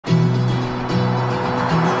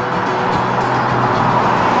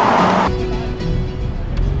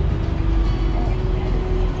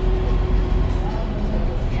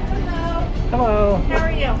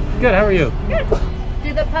Good, how are you? Good.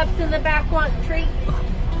 Do the pups in the back want treats?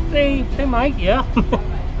 They might, yeah.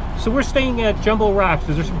 So we're staying at Jumbo Rocks.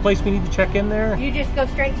 Is there some place we need to check in there? You just go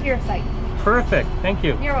straight to your site. Perfect, thank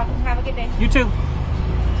you. You're welcome. Have a good day. You too.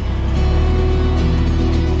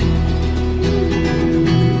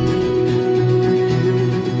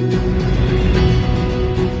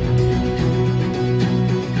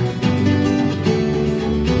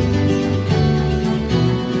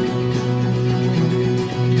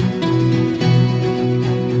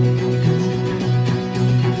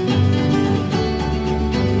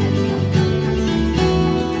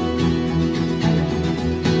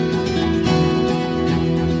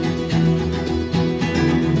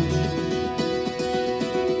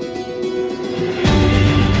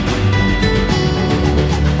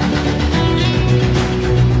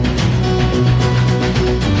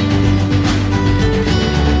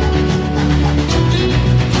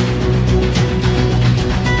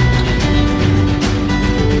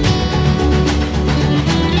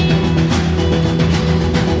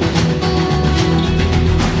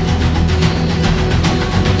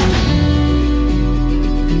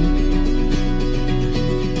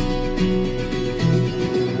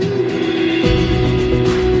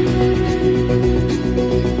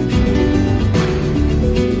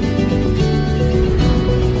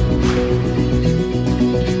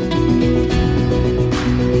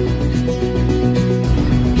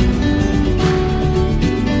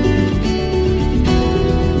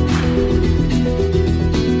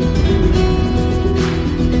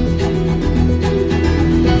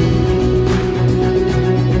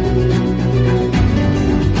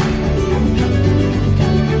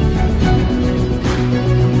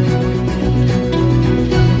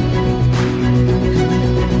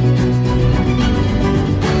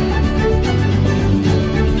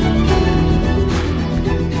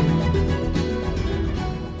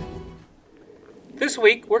 This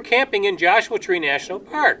week we're camping in Joshua Tree National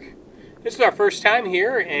Park. This is our first time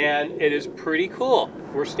here and it is pretty cool.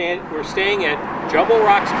 We're staying at Jumbo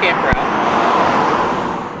Rocks Campground,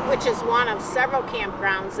 which is one of several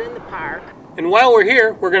campgrounds in the park. And while we're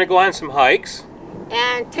here, we're going to go on some hikes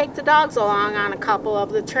and take the dogs along on a couple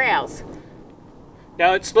of the trails.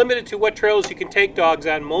 Now it's limited to what trails you can take dogs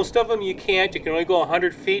on. Most of them you can't. You can only go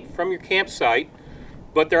 100 feet from your campsite.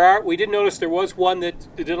 But we did notice there was one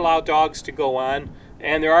that did allow dogs to go on,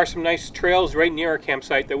 and there are some nice trails right near our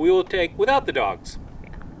campsite that we will take without the dogs.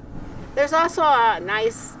 There's also a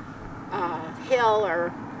nice hill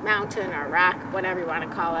or mountain or rock, whatever you want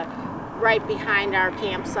to call it, right behind our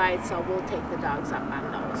campsite, so we'll take the dogs up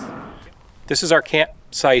on those. This is our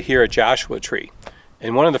campsite here at Joshua Tree,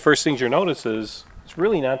 and one of the first things you'll notice is it's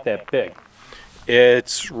really not that big.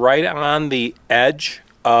 It's right on the edge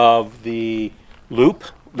of the loop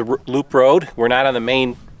road. We're not on the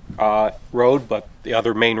main road, but the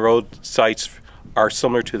other main road sites are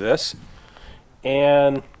similar to this.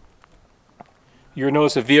 And you'll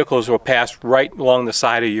notice the vehicles will pass right along the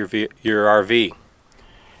side of your RV.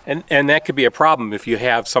 And that could be a problem if you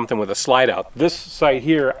have something with a slide out. This site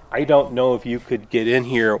here, I don't know if you could get in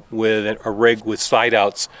here with a rig with slide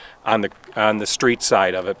outs on the street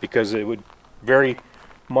side of it, because it would very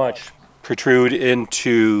much protrude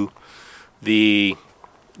into the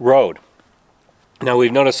road. Now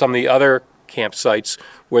we've noticed some of the other campsites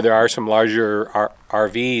where there are some larger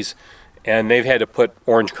RVs, and they've had to put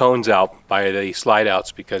orange cones out by the slide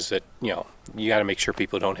outs because you got to make sure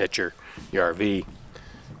people don't hit your RV.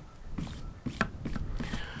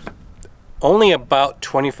 Only about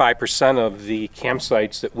 25% of the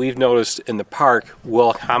campsites that we've noticed in the park will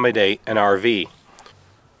accommodate an RV.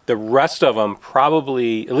 The rest of them,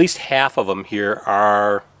 probably at least half of them here,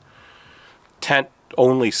 are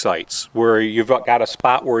tent-only sites where you've got a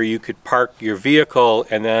spot where you could park your vehicle,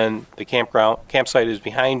 and then the campsite is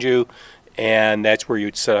behind you, and that's where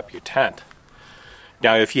you'd set up your tent.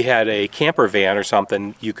 Now, if you had a camper van or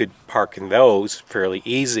something, you could park in those fairly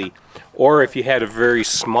easy. Or if you had a very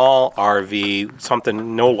small RV,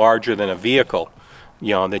 something no larger than a vehicle,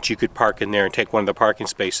 that you could park in there and take one of the parking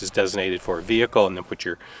spaces designated for a vehicle and then put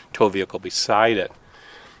your tow vehicle beside it.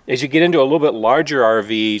 As you get into a little bit larger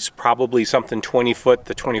RVs, probably something 20 foot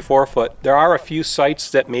to 24 foot, there are a few sites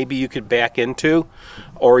that maybe you could back into,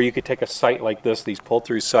 or you could take a site like this, these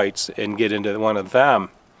pull-through sites, and get into one of them.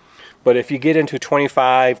 But if you get into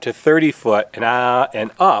 25 to 30 foot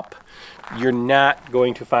and up, you're not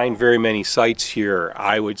going to find very many sites here.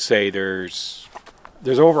 I would say there's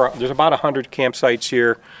about 100 campsites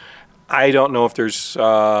here. I don't know if there's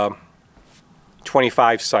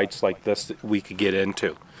 25 sites like this that we could get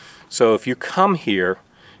into. So if you come here,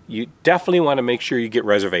 you definitely want to make sure you get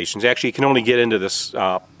reservations. Actually, you can only get into this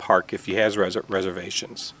park if you have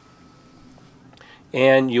reservations.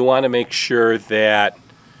 And you want to make sure that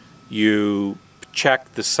you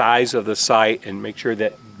check the size of the site and make sure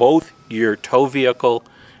that both your tow vehicle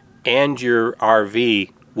and your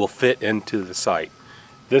RV will fit into the site.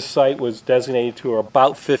 This site was designated to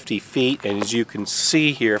about 50 feet, and as you can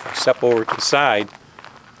see here, if I step over to the side,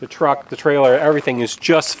 the truck, the trailer, everything is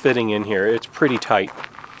just fitting in here. It's pretty tight.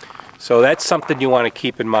 So that's something you want to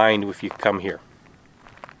keep in mind if you come here.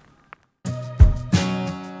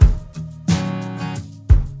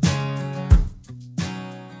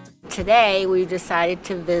 Today we decided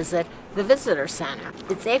to visit the visitor center.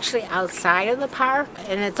 It's actually outside of the park,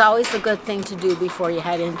 and it's always a good thing to do before you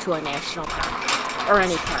head into a national park or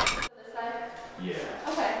any park. Yeah.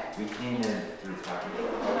 Okay. We came in through park.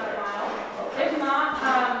 If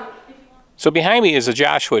not, So behind me is a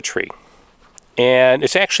Joshua tree, and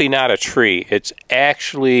it's actually not a tree. It's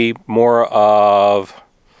actually more of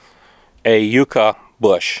a yucca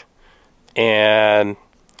bush,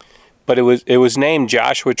 but it was named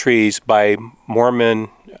Joshua trees by Mormon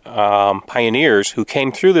pioneers who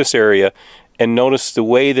came through this area and noticed the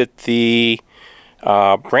way that the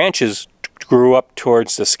branches grew up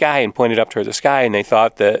towards the sky and pointed up towards the sky, and they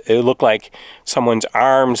thought that it looked like someone's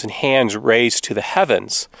arms and hands raised to the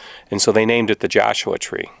heavens, and so they named it the Joshua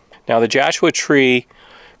tree. Now the Joshua tree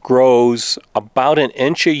grows about 1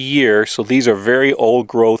 inch a year, so these are very old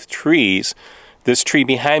growth trees. This tree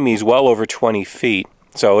behind me is well over 20 feet,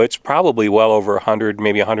 so it's probably well over 100,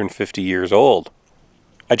 maybe 150 years old.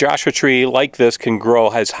 A Joshua tree like this can grow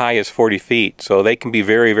as high as 40 feet, so they can be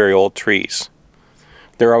very, very old trees.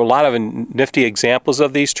 There are a lot of nifty examples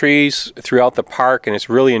of these trees throughout the park, and it's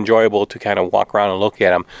really enjoyable to kind of walk around and look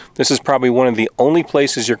at them. This is probably one of the only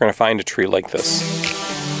places you're going to find a tree like this.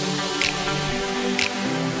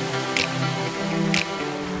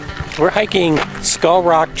 We're hiking Skull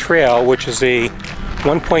Rock Trail, which is a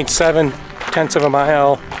 1.7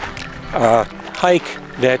 mile hike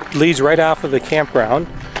that leads right off of the campground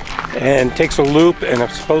and takes a loop, and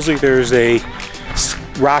supposedly there's a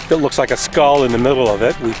rock that looks like a skull in the middle of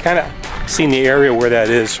it. We've kind of seen the area where that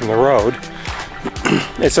is from the road.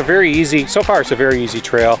 It's a very easy, so far it's a very easy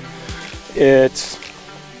trail. It's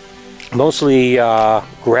mostly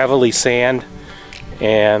gravelly sand,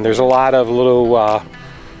 and there's a lot of little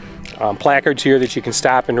placards here that you can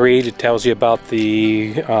stop and read. It tells you about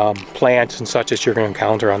the plants and such that you're going to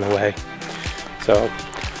encounter on the way. So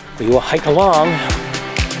we will hike along.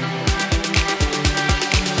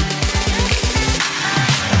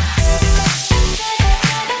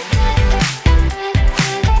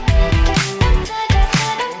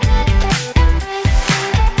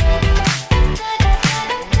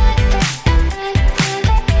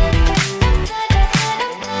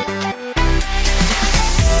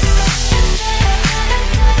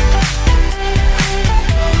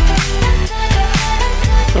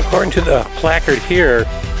 According to the placard here,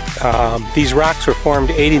 these rocks were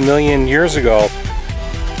formed 80 million years ago.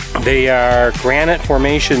 They are granite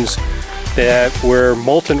formations that were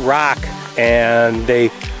molten rock, and they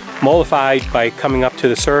moldified by coming up to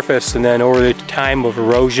the surface, and then over the time of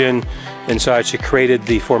erosion and such, it created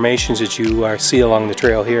the formations that you see along the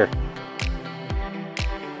trail here.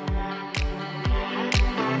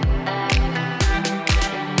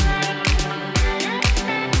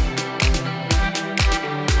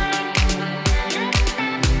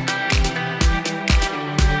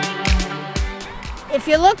 If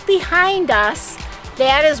you look behind us,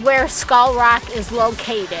 that is where Skull Rock is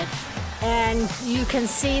located. And you can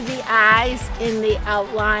see the eyes in the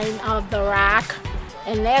outline of the rock.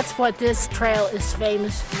 And that's what this trail is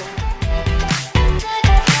famous for.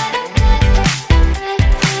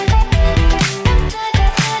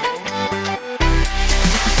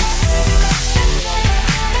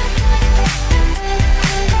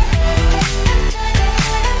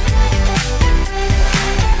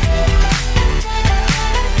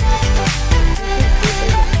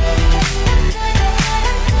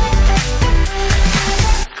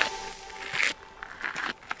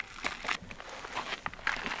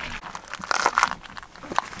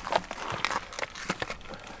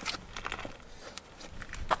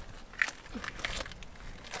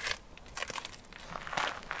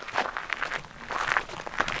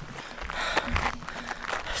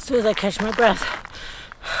 As soon as I catch my breath.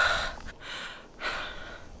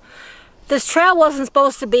 This trail wasn't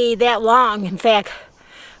supposed to be that long, in fact,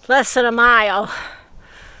 less than a mile,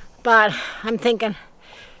 but I'm thinking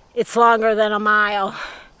it's longer than a mile.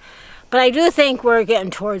 But I do think we're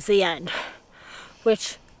getting towards the end,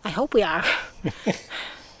 which I hope we are,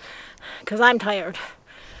 because I'm tired.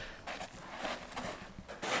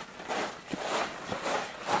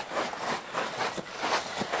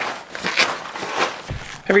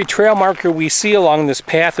 Every trail marker we see along this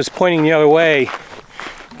path is pointing the other way.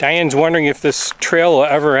 Diane's wondering if this trail will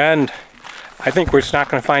ever end. I think we're just not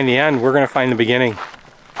going to find the end. We're going to find the beginning.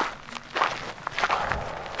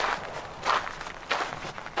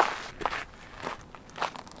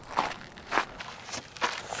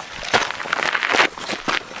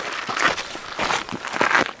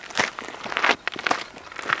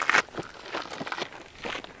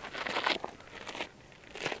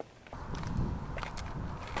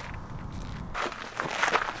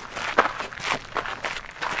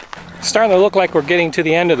 Starting to look like we're getting to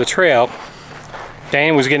the end of the trail.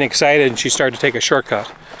 Diane was getting excited and she started to take a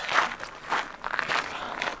shortcut.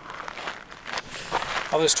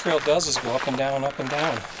 All this trail does is go up and down, up and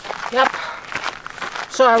down. Yep.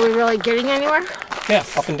 So are we really getting anywhere? Yeah,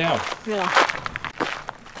 up and down. Yeah.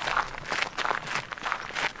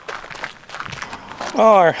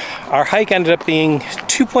 Well, our hike ended up being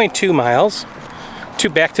 2.2 miles to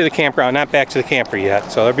back to the campground, not back to the camper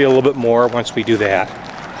yet. So there'll be a little bit more once we do that.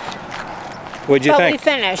 What'd you think? We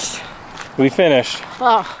finished. We finished.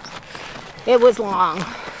 Well, it was long.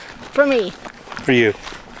 For me. For you.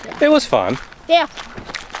 Yeah. It was fun. Yeah.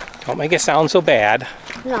 Don't make it sound so bad.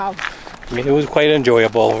 No. I mean, it was quite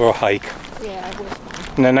enjoyable little hike. Yeah, it was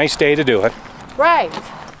fun. And a nice day to do it. Right.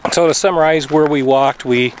 So to summarize where we walked,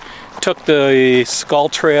 we took the Skull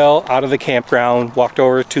Trail out of the campground, walked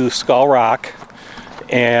over to Skull Rock,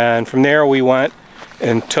 and from there we went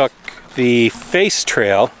and took the Face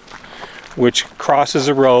Trail, which crosses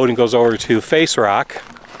the road and goes over to Face Rock.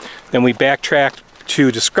 Then we backtracked to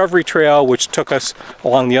Discovery Trail, which took us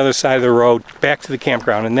along the other side of the road back to the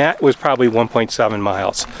campground, and that was probably 1.7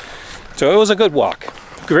 miles. So it was a good walk,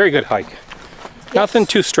 very good hike. Yes. Nothing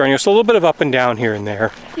too strenuous, a little bit of up and down here and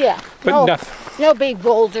there. Yeah, but no big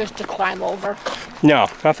boulders to climb over. No,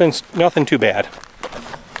 nothing too bad.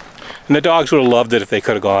 And the dogs would have loved it if they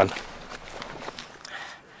could have gone.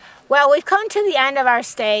 Well, we've come to the end of our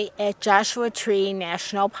stay at Joshua Tree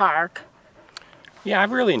National Park. Yeah,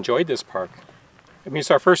 I've really enjoyed this park. I mean, it's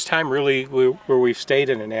our first time really where we've stayed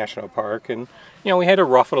in a national park, and you know, we had to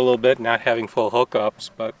rough it a little bit, not having full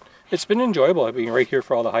hookups, but it's been enjoyable being right here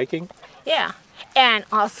for all the hiking. Yeah, and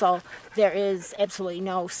also there is absolutely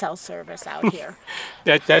no cell service out here.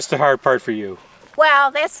 That's the hard part for you. Well,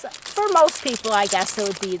 that's for most people, I guess it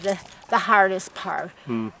would be the hardest part.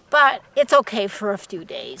 But it's okay for a few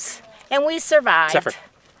days. And we survived. Zephyr.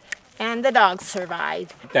 And the dogs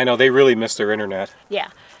survived. I know, they really miss their internet. Yeah.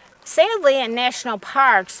 Sadly, in national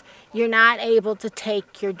parks, you're not able to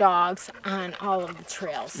take your dogs on all of the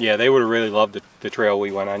trails. Yeah, they would have really loved the trail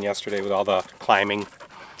we went on yesterday with all the climbing.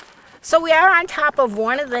 So we are on top of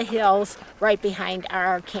one of the hills right behind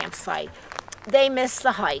our campsite. They miss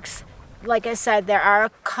the hikes. Like I said, there are a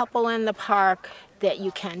couple in the park that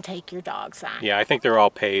you can take your dogs on. Yeah, I think they're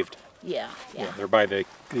all paved. Yeah. They're by the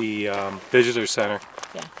visitor center.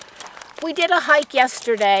 Yeah. We did a hike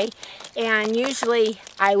yesterday, and usually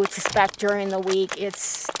I would suspect during the week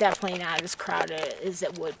it's definitely not as crowded as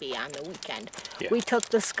it would be on the weekend. Yeah. We took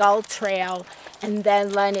the Skull Trail and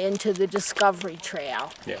then led into the Discovery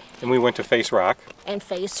Trail. Yeah, and we went to Face Rock. And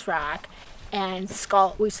Face Rock, and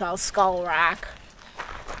we saw Skull Rock,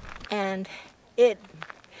 and it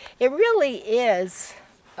really is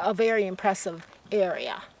a very impressive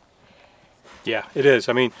area. Yeah, it is.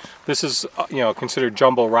 I mean, this is, you know, considered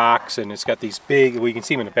jumbo rocks, and it's got these big, we can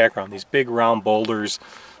see them in the background, these big round boulders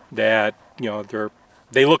that, you know,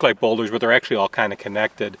 they look like boulders, but they're actually all kind of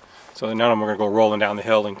connected. So none of them are going to go rolling down the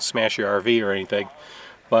hill and smash your RV or anything.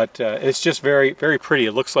 But it's just very, very pretty.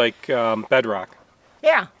 It looks like bedrock.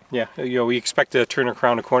 Yeah. Yeah, you know, we expect to turn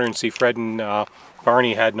around the corner and see Fred and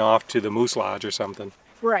Barney heading off to the Moose Lodge or something.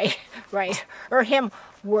 Right. Or him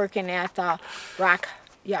working at the rock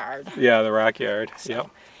yard. Yeah, the rock yard. So, yep.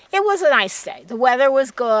 It was a nice day. The weather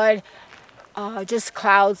was good. Just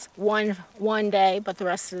clouds one day, but the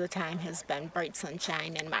rest of the time has been bright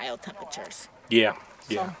sunshine and mild temperatures. Yeah.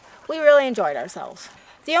 So we really enjoyed ourselves.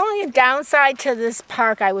 The only downside to this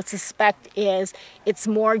park, I would suspect, is it's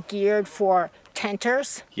more geared for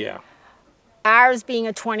tenters. Yeah. Ours, being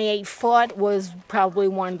a 28-foot, was probably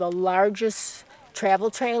one of the largest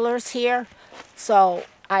travel trailers here. So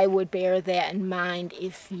I would bear that in mind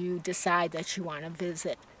if you decide that you want to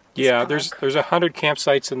visit this park. There's 100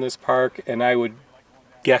 campsites in this park, and I would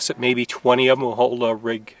guess that maybe 20 of them will hold a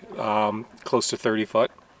rig close to 30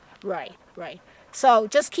 foot. Right. So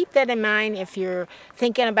just keep that in mind if you're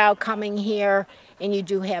thinking about coming here and you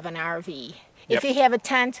do have an RV. If you have a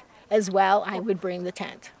tent as well, I would bring the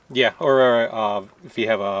tent. Yeah, or if you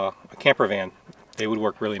have a camper van, they would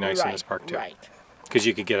work really nice in this park too. Right. Because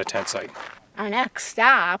you could get a tent site. our next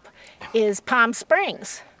stop is Palm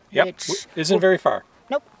Springs, Yep, which isn't very far.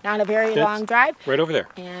 nope, not a very long drive. Right over there.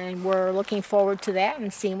 And we're looking forward to that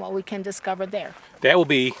and seeing what we can discover there. That will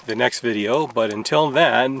be the next video, but until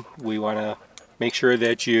then, we want to make sure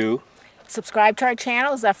that you subscribe to our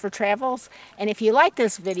channel, Zephyr Travels, and if you like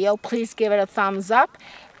this video, please give it a thumbs up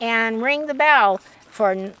and ring the bell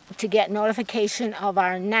to get notification of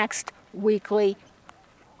our next weekly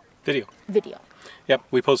video. Yep,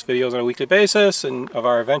 we post videos on a weekly basis and of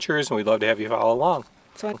our adventures, and we'd love to have you follow along.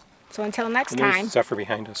 So until next and there's time. Zephyr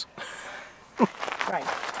behind us. Right.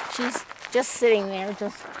 She's just sitting there,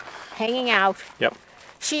 just hanging out. Yep.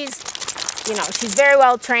 She's very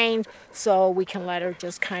well trained, so we can let her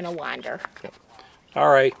just kind of wander. Yep. All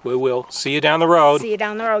right, we will see you down the road. See you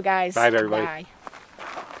down the road, guys. Bye, everybody. Bye.